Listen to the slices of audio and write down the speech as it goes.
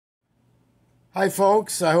Hi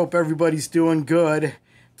folks, I hope everybody's doing good.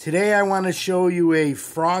 Today I want to show you a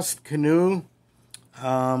Frost canoe.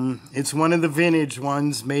 It's one of the vintage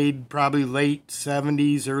ones made probably late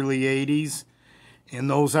 70s, early 80s. And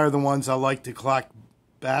those are the ones I like to collect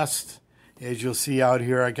best. As you'll see out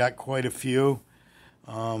here, I got quite a few.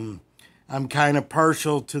 I'm kind of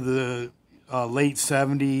partial to the late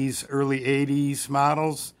 70s, early 80s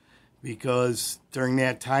models because during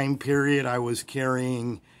that time period I was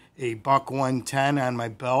carrying a Buck 110 on my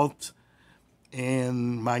belt,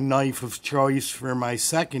 and my knife of choice for my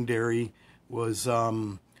secondary was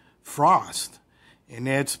Frost. And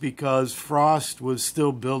that's because Frost was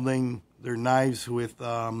still building their knives with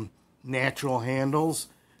natural handles,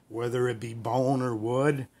 whether it be bone or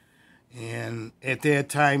wood. And at that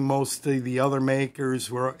time, most of the other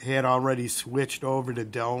makers had already switched over to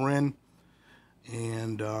Delrin.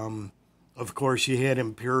 And of course, you had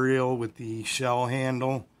Imperial with the shell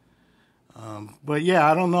handle. But yeah,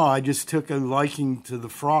 I don't know. I just took a liking to the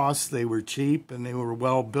Frost. They were cheap and they were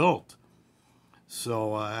well built.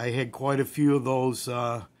 So I had quite a few of those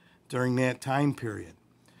during that time period.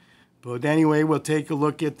 But anyway, we'll take a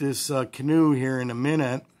look at this canoe here in a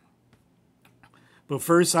minute. But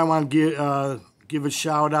first, I want to give a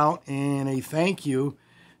shout out and a thank you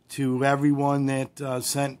to everyone that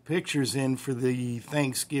sent pictures in for the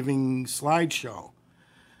Thanksgiving slideshow.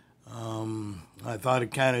 I thought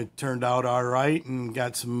it kind of turned out all right and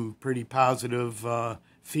got some pretty positive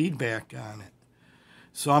feedback on it.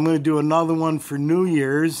 So I'm going to do another one for New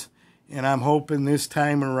Year's, and I'm hoping this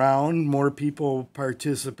time around more people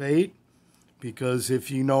participate, because if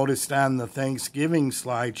you noticed on the Thanksgiving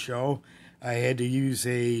slideshow, I had to use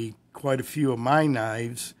quite a few of my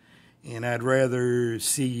knives, and I'd rather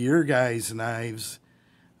see your guys' knives.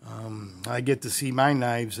 I get to see my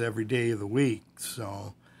knives every day of the week,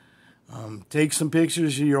 so take some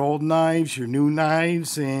pictures of your old knives, your new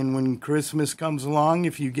knives, and when Christmas comes along,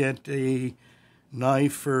 if you get a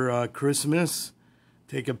knife for Christmas,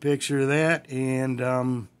 take a picture of that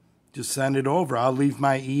and just send it over. I'll leave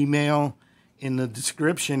my email in the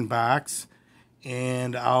description box,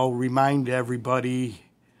 and I'll remind everybody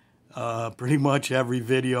pretty much every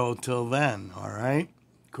video till then. All right?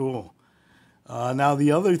 Cool. Now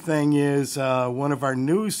the other thing is one of our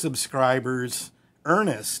new subscribers,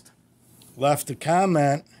 Ernest, left a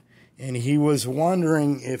comment, and he was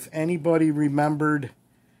wondering if anybody remembered,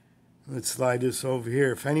 let's slide this over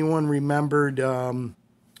here, if anyone remembered the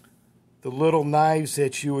little knives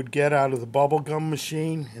that you would get out of the bubblegum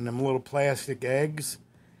machine and them little plastic eggs.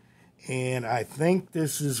 And I think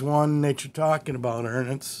this is one that you're talking about,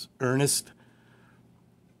 Ernest.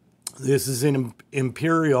 This is an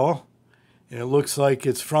Imperial, and it looks like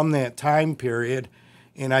it's from that time period.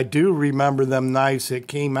 And I do remember them knives that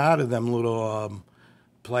came out of them little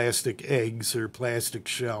plastic eggs or plastic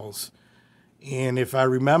shells. And if I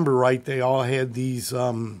remember right, they all had these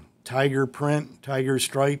tiger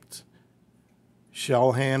striped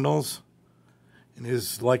shell handles.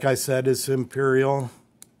 And like I said, it's Imperial.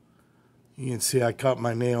 You can see I cut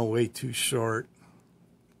my nail way too short.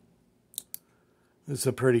 It's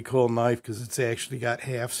a pretty cool knife because it's actually got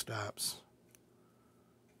half stops.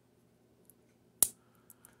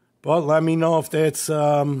 But let me know if that's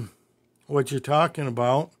what you're talking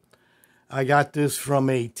about. I got this from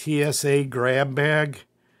a TSA grab bag.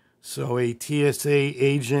 So a TSA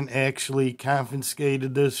agent actually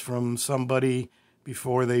confiscated this from somebody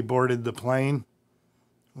before they boarded the plane,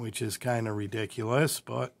 which is kind of ridiculous,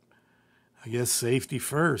 but I guess safety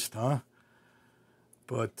first, huh?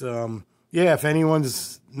 But yeah, if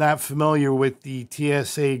anyone's not familiar with the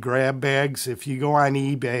TSA grab bags, if you go on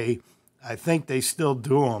eBay, I think they still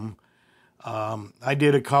do them. I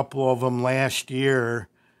did a couple of them last year.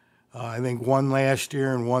 I think one last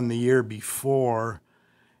year and one the year before.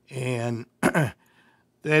 And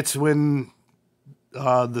that's when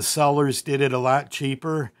the sellers did it a lot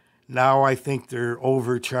cheaper. Now I think they're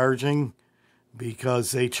overcharging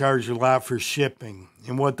because they charge a lot for shipping.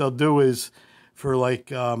 And what they'll do is for like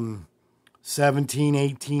 $17,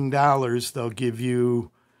 $18, they'll give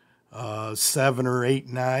you 7 or 8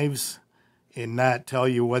 knives and not tell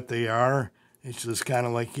you what they are. It's just kind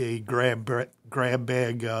of like a grab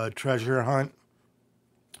bag treasure hunt.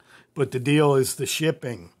 But the deal is the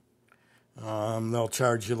shipping. They'll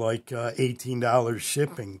charge you like $18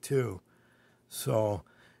 shipping too. So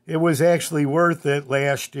it was actually worth it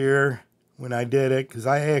last year when I did it, because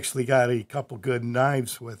I actually got a couple good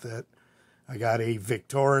knives with it. I got a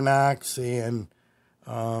Victorinox and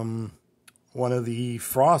one of the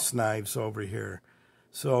Frost knives over here.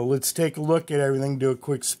 So let's take a look at everything, do a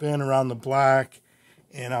quick spin around the block,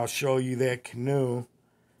 and I'll show you that canoe.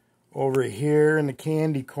 Over here in the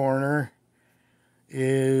candy corner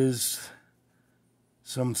is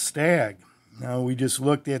some stag. Now, we just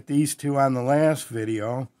looked at these two on the last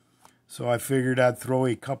video, so I figured I'd throw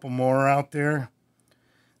a couple more out there.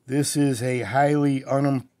 This is a highly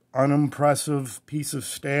unimpressive piece of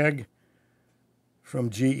stag from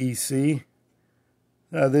GEC.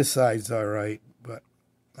 This side's alright, but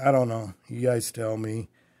I don't know. You guys tell me.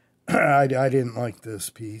 I didn't like this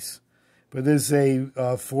piece. But this is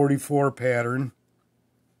a 44 pattern.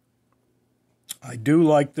 I do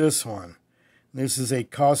like this one. This is a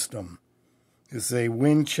custom. It's a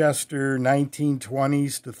Winchester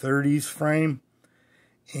 1920s to 30s frame.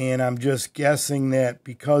 And I'm just guessing that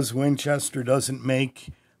because Winchester doesn't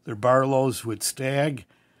make their Barlows with stag,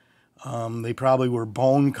 they probably were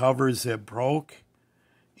bone covers that broke.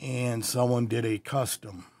 And someone did a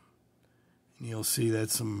custom. And you'll see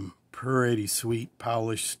that's some pretty sweet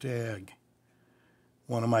polished stag.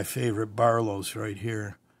 One of my favorite Barlows right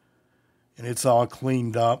here. And it's all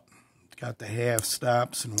cleaned up. It's got the half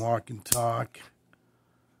stops and walk and talk.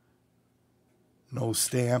 No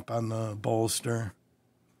stamp on the bolster.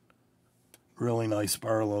 Really nice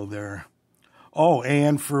Barlow there. Oh,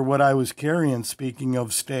 and for what I was carrying, speaking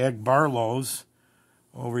of stag Barlows,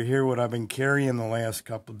 over here what I've been carrying the last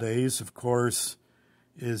couple of days, of course,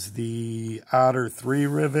 is the Otter 3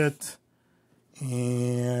 rivet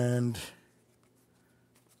and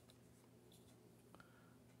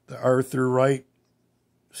the Arthur Wright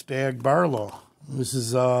Stag Barlow. This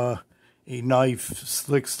is a knife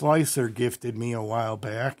Slick Slicer gifted me a while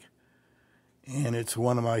back, and it's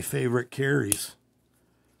one of my favorite carries.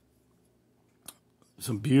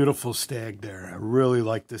 Some beautiful stag there. I really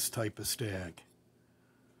like this type of stag.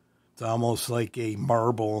 It's almost like a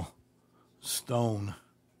marble stone.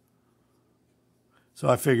 So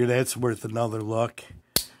I figure that's worth another look.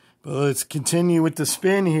 But let's continue with the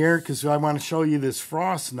spin here, because I want to show you this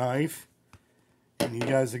frost knife. And you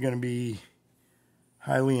guys are going to be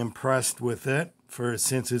highly impressed with it,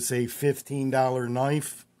 since it's a $15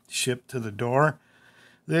 knife shipped to the door.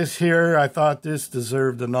 This here, I thought this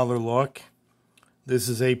deserved another look. This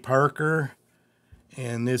is a Parker,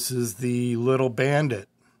 and this is the Little Bandit.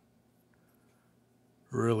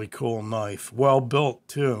 Really cool knife. Well built,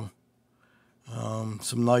 too.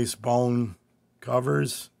 Some nice bone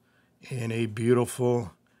covers and a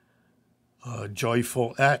beautiful,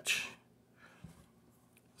 joyful etch.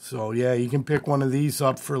 So, yeah, you can pick one of these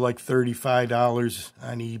up for like $35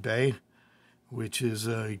 on eBay, which is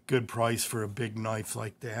a good price for a big knife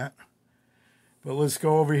like that. But let's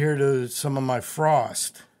go over here to some of my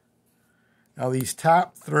Frost. Now, these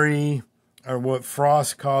top three are what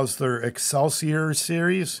Frost calls their Excelsior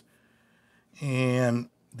series. And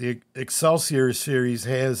the Excelsior series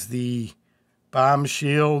has the bomb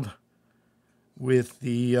shield with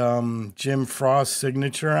the Jim Frost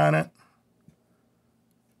signature on it.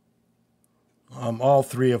 All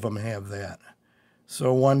three of them have that.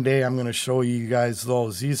 So one day I'm going to show you guys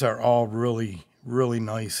those. These are all really, really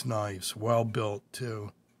nice knives. Well built,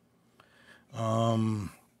 too. I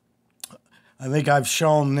think I've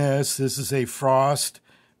shown this. This is a Frost,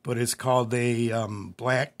 but it's called a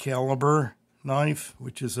black caliber knife,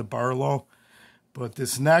 which is a Barlow. But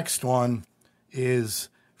this next one is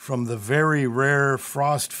from the very rare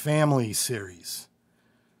Frost family series.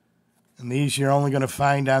 And these you're only going to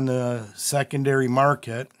find on the secondary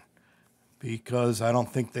market, because I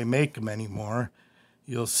don't think they make them anymore.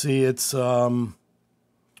 You'll see it's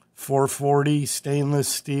 440 stainless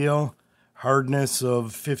steel, hardness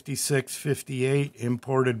of 56, 58,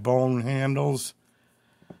 imported bone handles.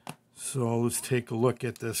 So let's take a look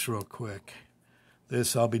at this real quick.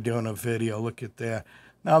 This I'll be doing a video. Look at that.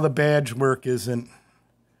 Now the badge work isn't,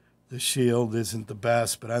 the shield isn't the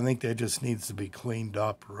best, but I think that just needs to be cleaned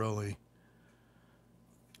up, really.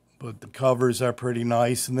 But the covers are pretty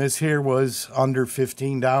nice. And this here was under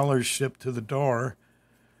 $15 shipped to the door.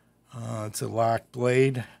 It's a lock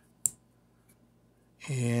blade.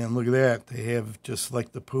 And look at that. They have, just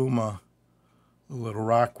like the Puma, a little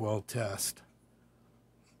Rockwell test.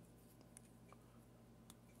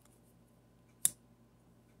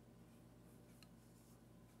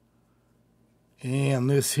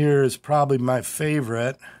 And this here is probably my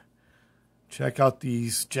favorite. Check out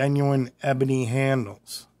these genuine ebony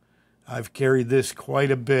handles. I've carried this quite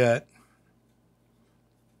a bit.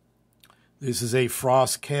 This is a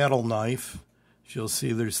Frost cattle knife. As you'll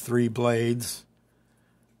see, there's 3 blades.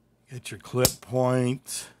 Get your clip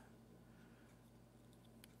point.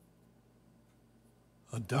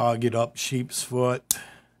 A dogged up sheep's foot.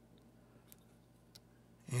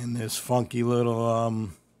 And this funky little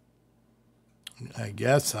I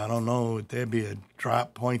guess, I don't know, would there be a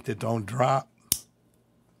drop point that don't drop?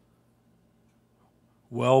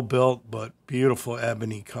 Well built, but beautiful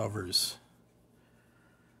ebony covers.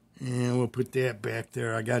 And we'll put that back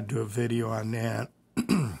there. I got to do a video on that.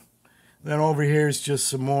 Then over here is just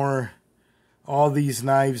some more. All these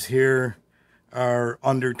knives here are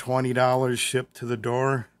under $20 shipped to the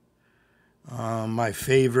door. My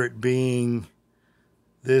favorite being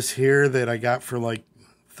this here that I got for like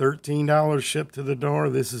 $13 shipped to the door.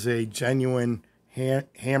 This is a genuine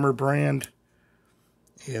hammer brand.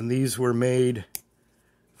 And these were made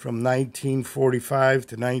from 1945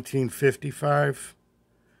 to 1955.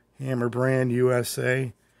 Hammer brand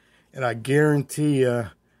USA. And I guarantee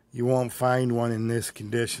you won't find one in this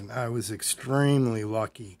condition. I was extremely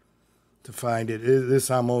lucky to find it.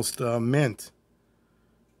 This almost mint.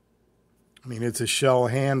 I mean, it's a shell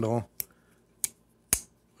handle.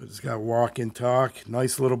 But it's got walk and talk.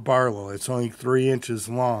 Nice little barlow. It's only 3 inches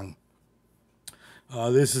long.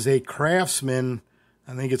 This is a Craftsman.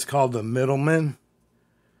 I think it's called the Middleman,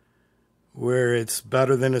 where it's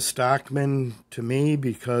better than a Stockman to me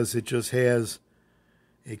because it just has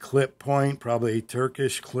a clip point, probably a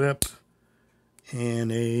Turkish clip,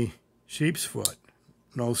 and a sheep's foot.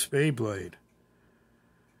 No spade blade.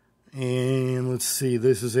 And let's see,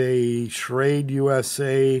 this is a Schrade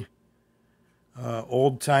USA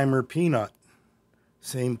Old Timer Peanut.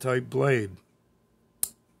 Same type blade.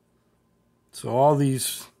 So all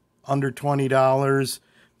these under $20.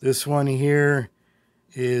 This one here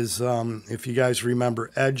is, if you guys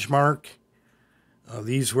remember, Edgemark.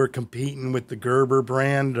 These were competing with the Gerber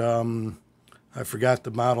brand. I forgot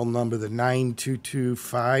the model number, the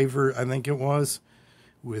 9225, or I think it was,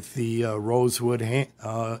 with the rosewood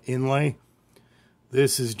inlay.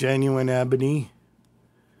 This is genuine ebony.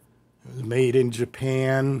 It was made in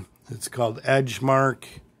Japan. It's called Edgemark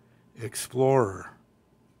Explorer.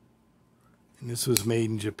 And this was made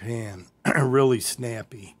in Japan. Really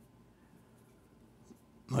snappy.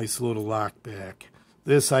 Nice little lock back.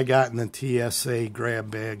 This I got in the TSA grab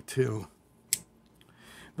bag too.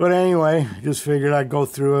 But anyway, I just figured I'd go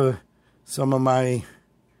through some of my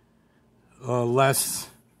less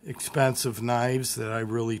expensive knives that I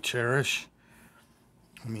really cherish.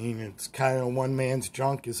 I mean, it's kind of one man's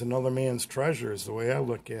junk is another man's treasure is the way I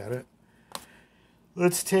look at it.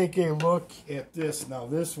 Let's take a look at this. Now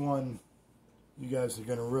this one, you guys are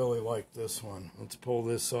going to really like this one. Let's pull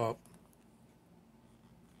this up.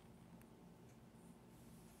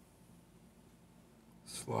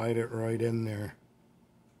 Slide it right in there.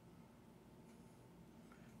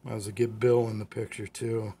 Might as well get Bill in the picture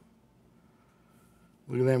too.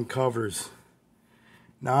 Look at them covers.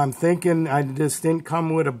 Now I'm thinking, this didn't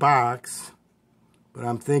come with a box, but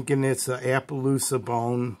I'm thinking it's an Appaloosa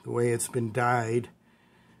bone, the way it's been dyed.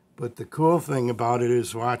 But the cool thing about it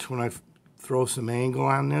is, watch when I throw some angle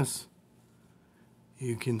on this,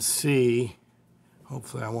 you can see,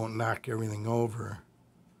 hopefully I won't knock everything over.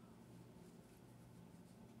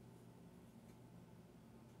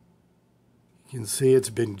 You can see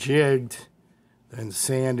it's been jigged and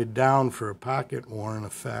sanded down for a pocket worn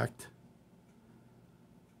effect.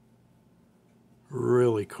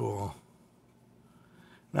 Really cool.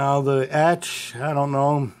 Now the etch, I don't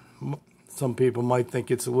know, some people might think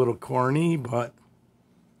it's a little corny, but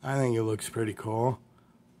I think it looks pretty cool.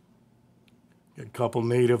 Got a couple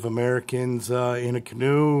Native Americans in a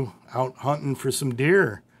canoe out hunting for some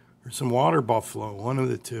deer or some water buffalo, one of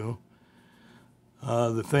the two.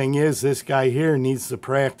 The thing is, this guy here needs to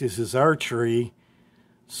practice his archery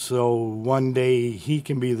so one day he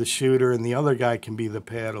can be the shooter and the other guy can be the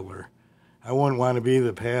paddler. I wouldn't want to be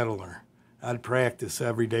the paddler. I'd practice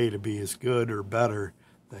every day to be as good or better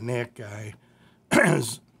than that guy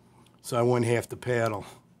so I wouldn't have to paddle.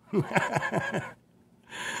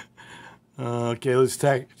 Okay, let's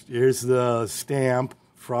take, here's the stamp,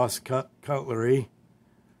 Frost Cutlery,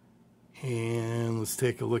 and let's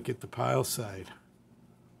take a look at the pile side.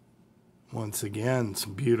 Once again,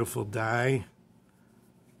 some beautiful dye,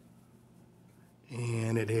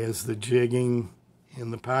 and it has the jigging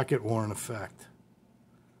and the pocket worn effect.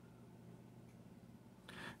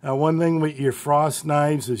 Now, one thing with your frost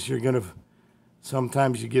knives is you're going to,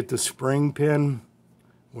 sometimes you get the spring pin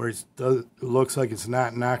where it looks like it's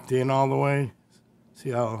not knocked in all the way.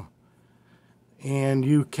 See how? And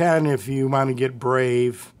you can, if you want to get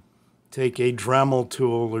brave, take a Dremel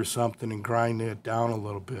tool or something and grind it down a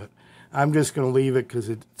little bit. I'm just going to leave it because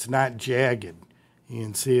it's not jagged. You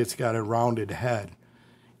can see it's got a rounded head.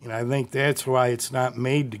 And I think that's why it's not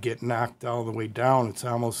made to get knocked all the way down. It's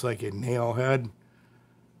almost like a nail head.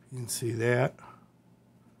 You can see that.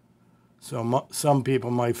 So some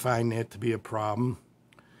people might find that to be a problem.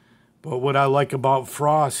 But what I like about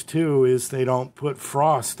Frost, too, is they don't put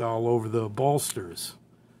frost all over the bolsters.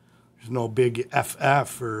 There's no big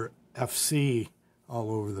FF or FC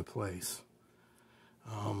all over the place.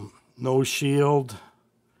 No shield,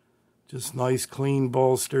 just nice clean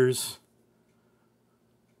bolsters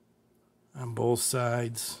on both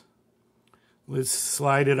sides. Let's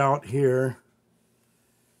slide it out here.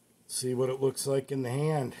 See what it looks like in the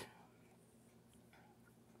hand.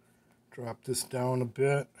 Drop this down a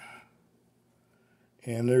bit.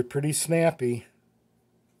 And they're pretty snappy.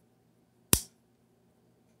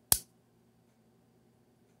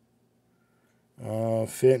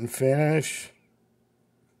 Fit and finish.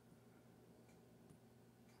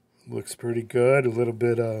 Looks pretty good. A little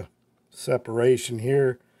bit of separation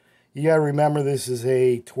here. You gotta remember this is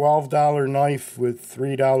a $12 knife with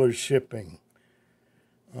 $3 shipping.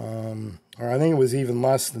 Or I think it was even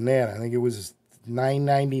less than that. I think it was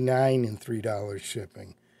 $9.99 and $3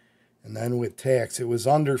 shipping. And then with tax, it was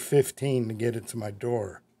under $15 to get it to my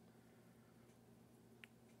door.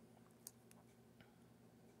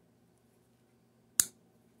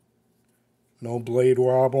 No blade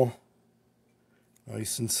wobble.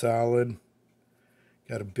 Nice and solid.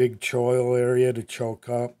 Got a big choil area to choke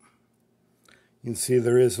up. You can see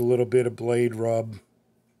there is a little bit of blade rub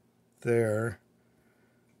there.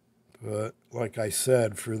 But like I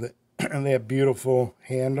said, for that beautiful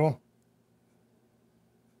handle,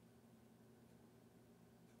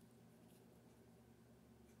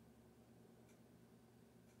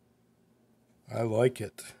 I like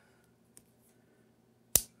it.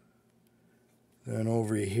 Then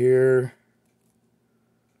over here,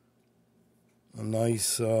 a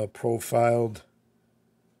nice profiled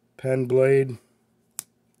pen blade.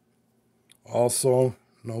 Also,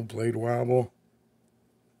 no blade wobble.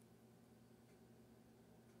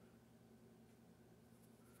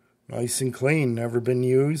 Nice and clean, never been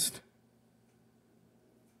used.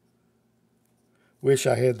 Wish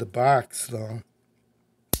I had the box though,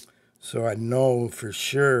 so I'd know for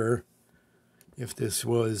sure if this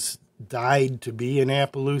was dyed to be an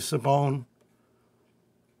Appaloosa bone.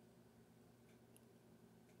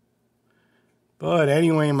 But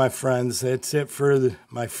anyway, my friends, that's it for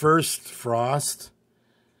my first Frost.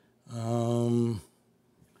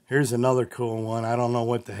 Here's another cool one. I don't know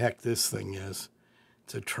what the heck this thing is.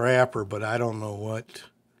 It's a trapper, but I don't know what.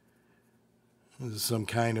 This is some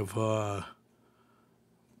kind of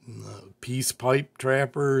peace pipe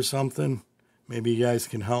trapper or something. Maybe you guys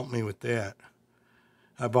can help me with that.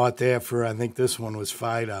 I bought that for, I think this one was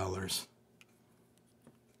 $5.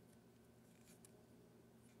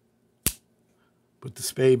 But the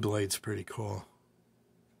spade blade's pretty cool.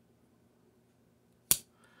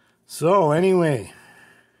 So anyway,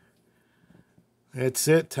 that's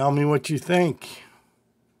it. Tell me what you think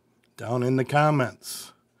down in the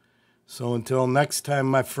comments. So until next time,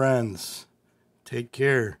 my friends, take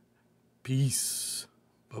care. Peace.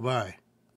 Bye-bye.